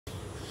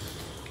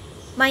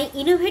My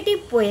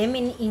innovative poem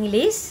in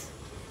English.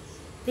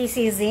 This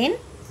is in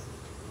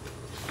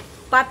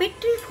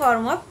puppetry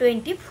form of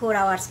 24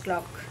 hours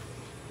clock.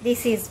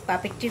 This is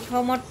puppetry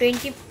form of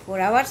 24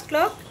 hours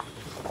clock,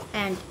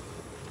 and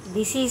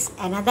this is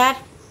another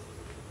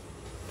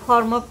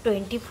form of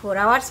 24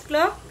 hours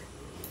clock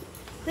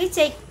which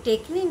I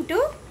taken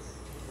into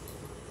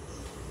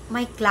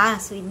my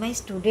class with my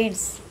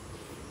students.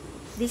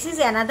 This is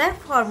another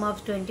form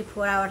of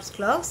 24 hours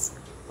clocks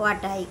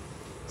what I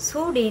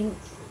showed in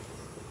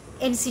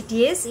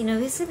NCTS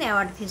Innovation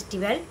Award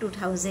Festival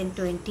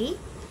 2020,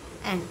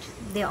 and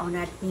they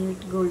honored me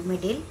with gold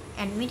medal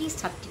and merit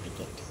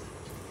certificate.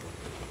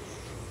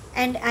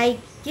 And I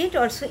get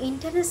also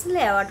international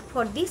award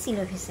for this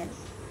innovation.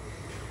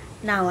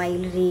 Now I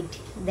will read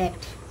that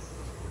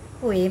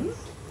poem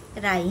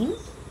rhyme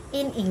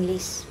in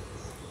English.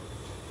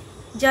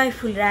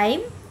 Joyful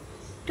rhyme,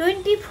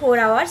 24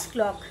 hours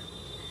clock.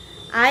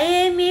 I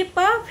am a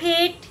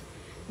puppet,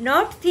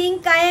 not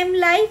think I am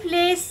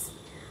lifeless.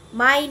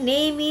 My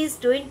name is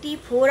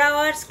 24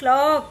 hours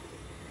clock.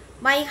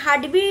 My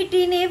heartbeat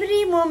in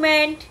every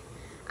moment.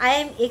 I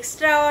am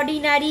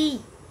extraordinary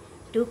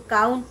to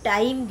count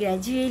time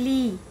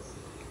gradually.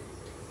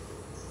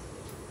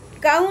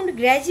 Count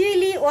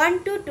gradually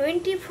 1 to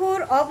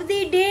 24 of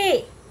the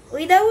day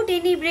without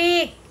any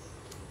break.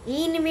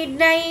 In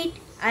midnight,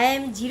 I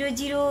am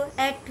 00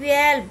 at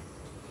 12.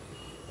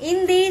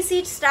 In this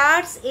it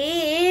starts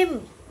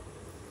AM.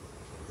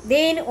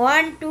 Then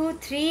 1, 2,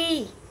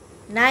 3.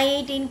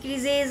 Night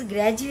increases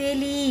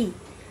gradually.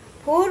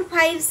 4,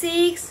 5,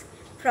 6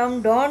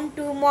 from dawn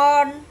to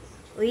morn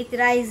with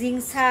rising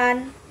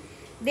sun.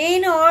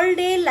 Then all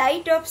day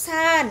light of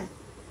sun.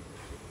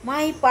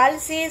 My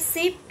pulses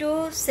shift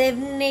to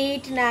 7,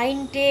 8,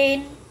 9,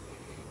 10.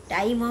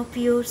 Time of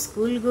your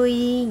school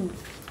going.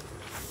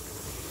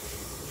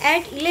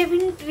 At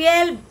 11,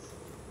 12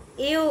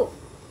 you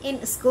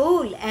in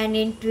school, and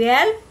in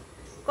 12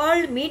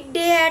 called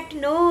midday at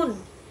noon,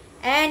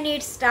 and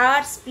it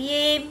starts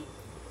PM.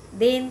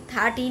 Then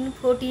 13,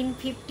 14,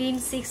 15,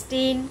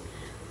 16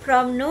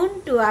 from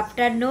noon to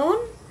afternoon.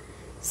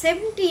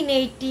 17,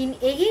 18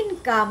 again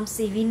comes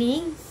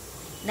evening.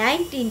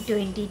 19,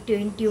 20,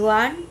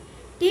 21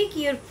 take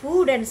your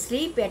food and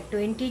sleep at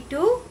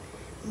 22.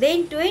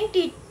 Then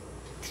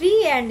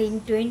 23 and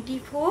in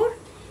 24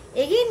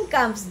 again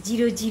comes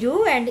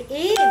 00 and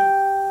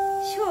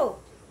AM. So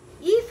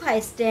if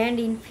I stand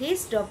in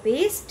face of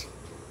east,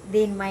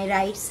 then my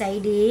right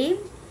side AM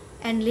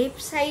and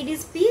left side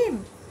is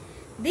PM.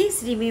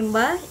 This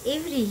remember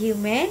every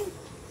human.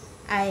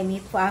 I am a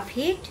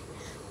puppet,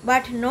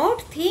 but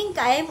not think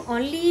I am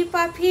only a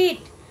puppet.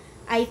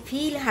 I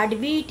feel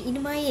heartbeat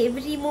in my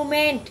every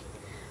moment.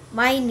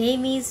 My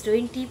name is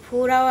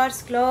 24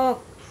 hours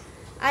clock.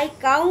 I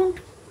count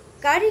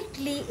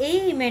correctly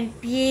AM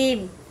and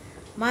PM.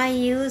 My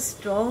ears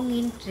strong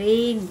in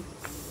train.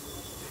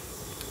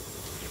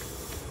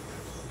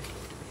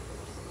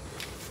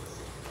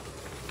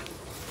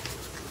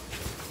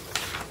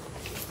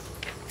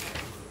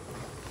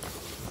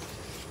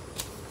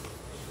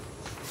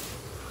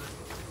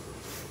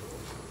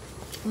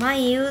 My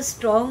ears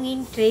strong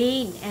in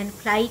train and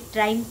flight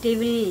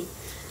timetable.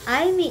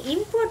 I am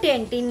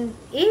important in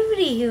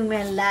every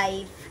human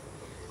life.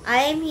 I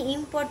am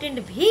important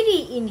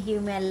very in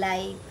human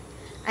life.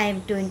 I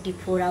am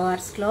 24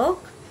 hours clock.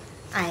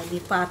 I am a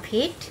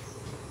puppet.